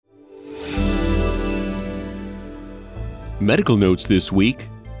Medical notes this week.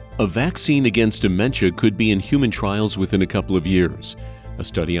 A vaccine against dementia could be in human trials within a couple of years. A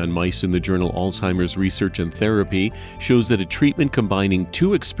study on mice in the journal Alzheimer's Research and Therapy shows that a treatment combining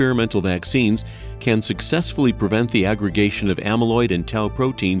two experimental vaccines can successfully prevent the aggregation of amyloid and tau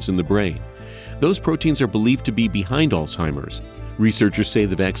proteins in the brain. Those proteins are believed to be behind Alzheimer's. Researchers say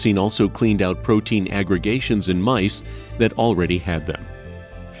the vaccine also cleaned out protein aggregations in mice that already had them.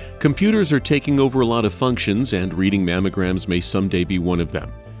 Computers are taking over a lot of functions, and reading mammograms may someday be one of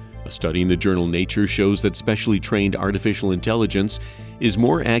them. A study in the journal Nature shows that specially trained artificial intelligence is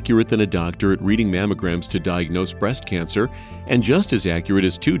more accurate than a doctor at reading mammograms to diagnose breast cancer, and just as accurate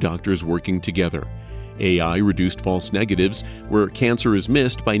as two doctors working together. AI reduced false negatives, where cancer is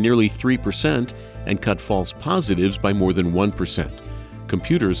missed, by nearly 3% and cut false positives by more than 1%.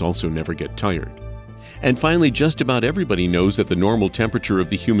 Computers also never get tired. And finally, just about everybody knows that the normal temperature of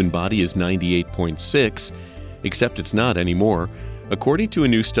the human body is 98.6, except it's not anymore. According to a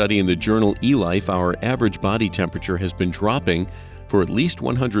new study in the journal eLife, our average body temperature has been dropping for at least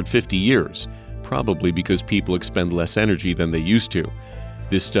 150 years, probably because people expend less energy than they used to.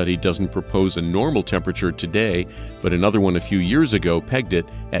 This study doesn't propose a normal temperature today, but another one a few years ago pegged it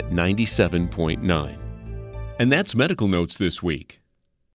at 97.9. And that's Medical Notes this week.